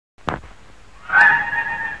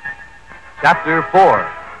Chapter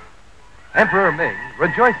 4. Emperor Ming,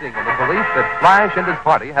 rejoicing in the belief that Flash and his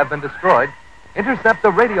party have been destroyed, intercepts a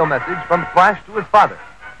radio message from Flash to his father,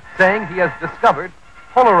 saying he has discovered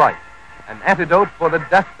Polarite, an antidote for the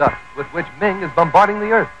death dust with which Ming is bombarding the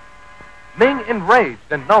Earth. Ming,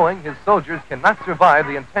 enraged and knowing his soldiers cannot survive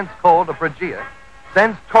the intense cold of Phrygia,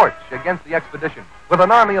 sends Torch against the expedition with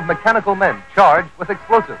an army of mechanical men charged with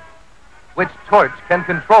explosives, which Torch can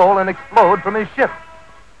control and explode from his ship.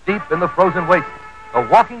 Deep in the frozen wastes, the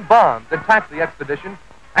walking bombs attack the expedition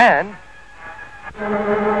and...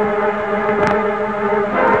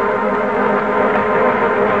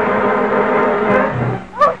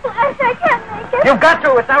 Oh, Flash, I can't make it. You've got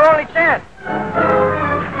to. It's our only chance.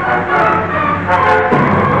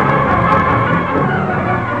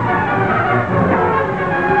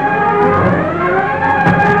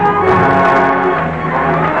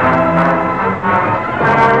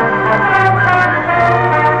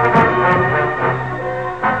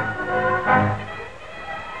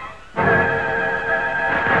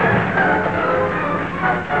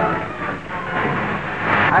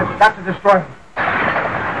 I've got to destroy him.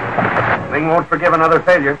 Ming won't forgive another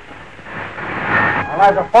failure. I'll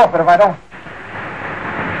have to forfeit if I don't.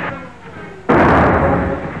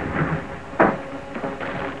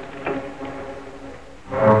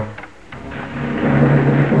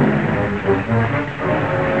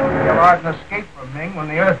 Larson escaped from Ming when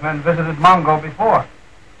the Earthmen visited Mongo before.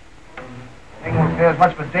 Ming will stay as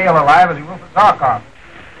much for Dale alive as he will for Zarkov.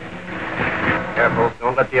 Careful,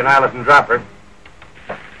 don't let the Annihilation drop her.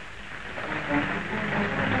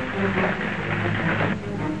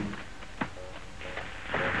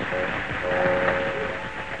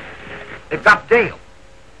 They've got Dale.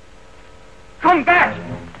 Come back!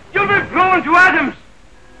 You'll be blown to atoms!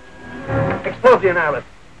 Explode the Annihilus.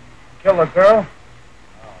 Kill the girl?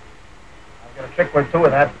 Oh. I've got a trick or two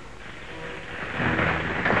with that.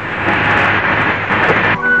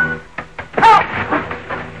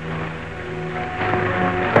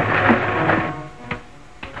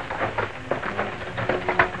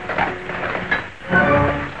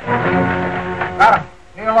 Got him.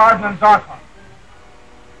 Neil Arden and Zarkov.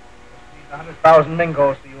 100,000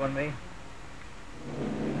 Mingos for you and me.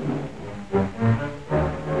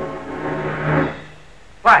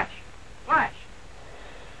 Flash! Flash!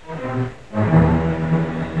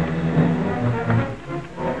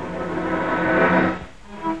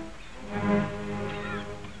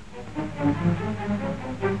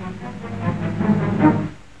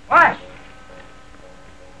 Flash!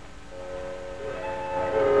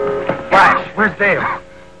 Flash, where's Dale?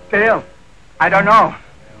 Dale? I don't know.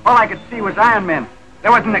 All I could see was Iron Men.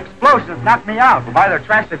 There was an explosion that knocked me out. Well, by their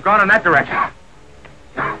tracks, they've gone in that direction.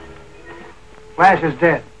 Flash is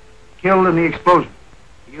dead. Killed in the explosion.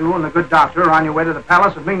 You and the good doctor are on your way to the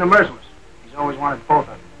palace of Ming the Merciless. He's always wanted both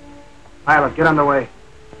of you. Pilot, get underway.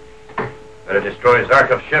 Better destroy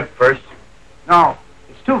Zarkov's ship first. No,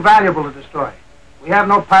 it's too valuable to destroy. We have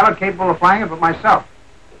no pilot capable of flying it but myself.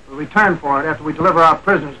 We'll return for it after we deliver our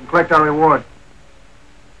prisoners and collect our reward.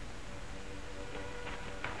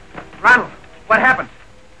 Ronald, what happened?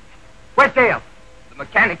 Where's Dale? The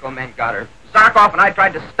mechanical men got her. Zarkov and I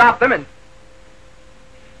tried to stop them, and...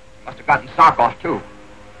 they must have gotten Zarkov, too.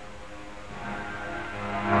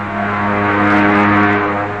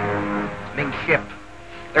 It's Ming's ship.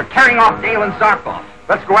 They're carrying off Dale and Zarkov.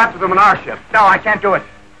 Let's go after them in our ship. No, I can't do it.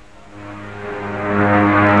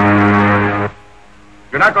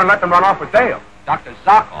 You're not going to let them run off with Dale. Dr.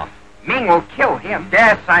 Zarkov. Ming will kill him.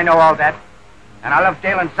 Yes, I know all that. And I love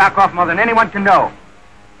Dale and Zarkov more than anyone can know.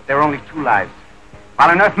 But there are only two lives. While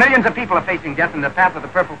on Earth, millions of people are facing death in the path of the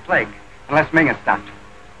Purple Plague, unless Ming is stopped.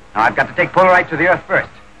 Now, I've got to take Polarite to the Earth first.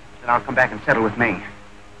 Then I'll come back and settle with Ming.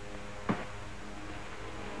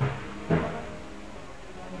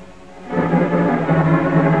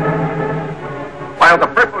 While the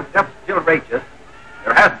Purple Death still rages,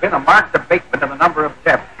 there has been a marked abatement in the number of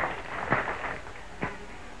deaths.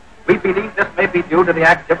 We believe this may be due to the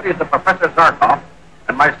activities of Professor Zarkov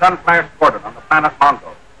and my son Flash Gordon on the planet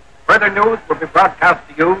Mongo. Further news will be broadcast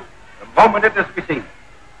to you the moment it is received.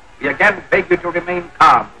 We again beg you to remain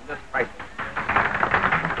calm in this crisis.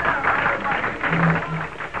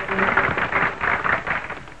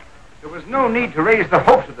 There was no need to raise the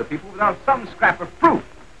hopes of the people without some scrap of proof.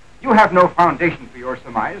 You have no foundation for your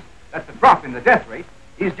surmise that the drop in the death rate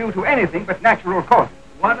is due to anything but natural causes.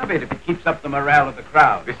 One of it if it keeps up the morale of the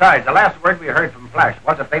crowd. Besides, the last word we heard from Flash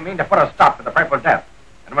was that they mean to put a stop to the Purple Death.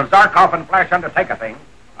 And when Zarkov and Flash undertake a thing,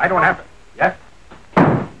 I don't have to. Yes?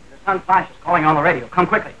 Your son Flash is calling on the radio. Come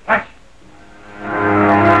quickly. Flash!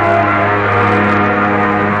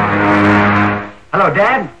 Hello,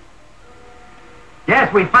 Dad.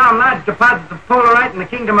 Yes, we found large deposits of polarite in the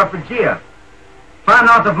kingdom of Phrygia, far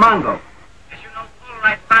north of Mongo. As you know,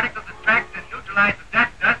 polarite particles attract and neutralize the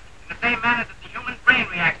death dust in the same manner that the human brain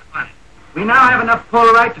reacts upon it. We now have enough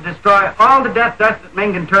polarite to destroy all the death dust that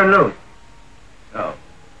Ming can turn loose. So,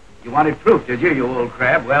 you wanted proof, did you old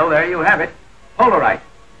crab? Well, there you have it. Polarite.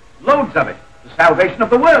 Loads of it. The salvation of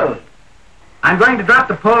the world. I'm going to drop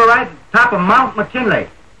the polarite at the top of Mount McKinley.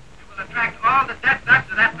 You will attract all the death dust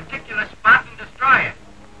to that particular spot and destroy it.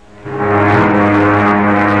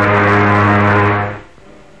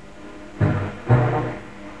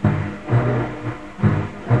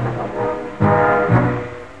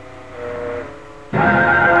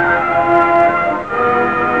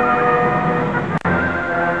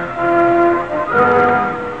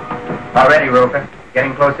 All ready, Roper.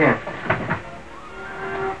 Getting close in.